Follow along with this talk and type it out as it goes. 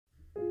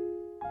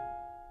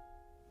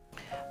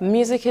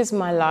Music is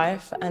my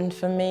life, and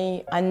for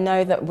me, I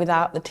know that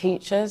without the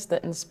teachers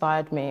that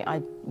inspired me,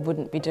 I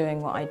wouldn't be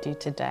doing what I do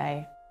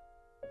today.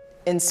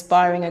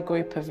 Inspiring a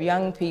group of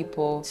young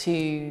people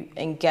to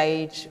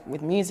engage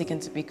with music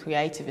and to be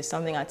creative is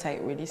something I take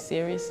really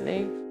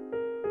seriously.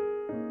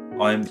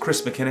 I'm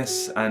Chris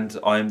McInnes and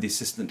I'm the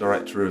Assistant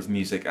Director of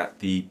Music at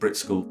the Brit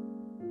School.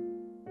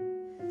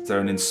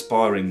 They're an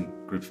inspiring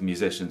group of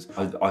musicians.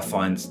 I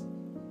find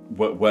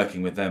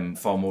working with them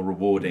far more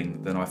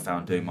rewarding than I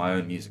found doing my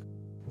own music.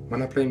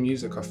 When I play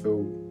music, I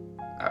feel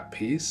at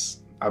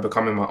peace. I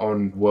become in my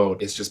own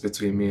world. It's just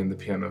between me and the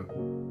piano.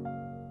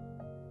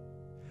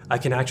 I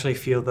can actually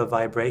feel the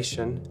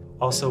vibration.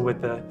 Also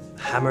with the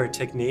hammer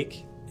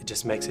technique, it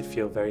just makes it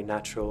feel very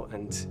natural,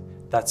 and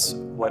that's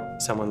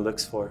what someone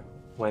looks for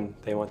when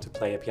they want to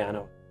play a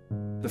piano.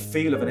 The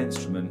feel of an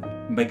instrument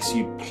makes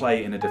you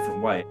play in a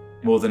different way.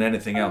 More than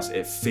anything else,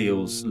 it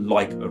feels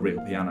like a real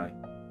piano.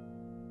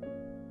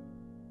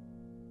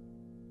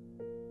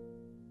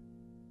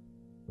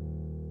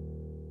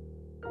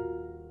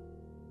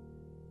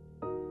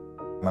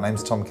 My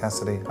name's Tom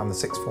Cassidy. I'm the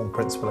sixth form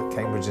principal at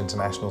Cambridge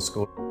International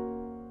School.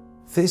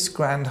 This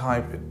Grand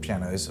Hybrid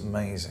Piano is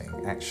amazing.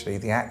 Actually,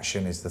 the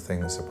action is the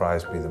thing that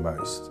surprised me the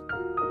most.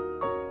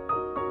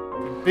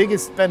 The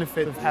biggest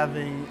benefit of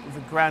having the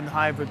Grand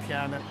Hybrid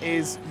Piano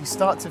is you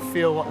start to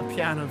feel what a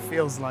piano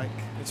feels like,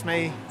 which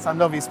may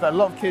sound obvious, but a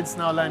lot of kids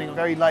now are learning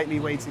very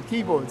lightly weighted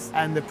keyboards,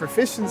 and the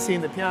proficiency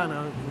in the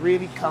piano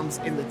really comes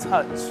in the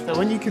touch. So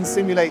when you can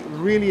simulate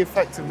really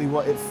effectively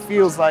what it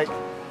feels like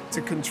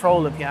to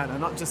control a piano,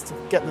 not just to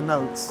get the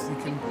notes, you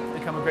can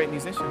become a great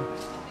musician.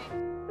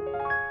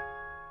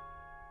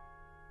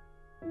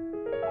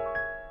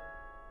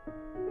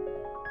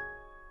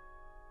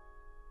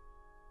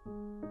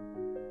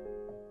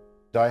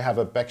 I have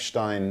a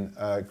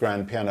Bechstein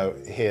grand piano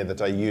here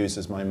that I use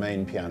as my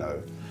main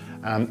piano.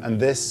 And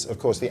this, of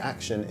course, the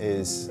action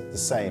is the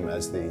same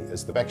as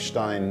the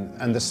Bechstein,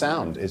 and the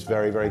sound is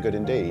very, very good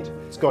indeed.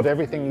 It's got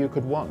everything you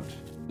could want.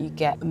 You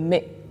get a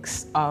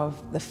mix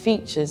of the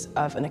features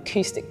of an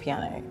acoustic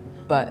piano,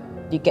 but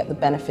you get the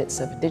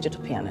benefits of a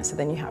digital piano, so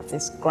then you have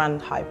this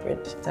grand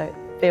hybrid. So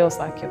it feels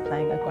like you're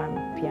playing a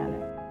grand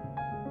piano.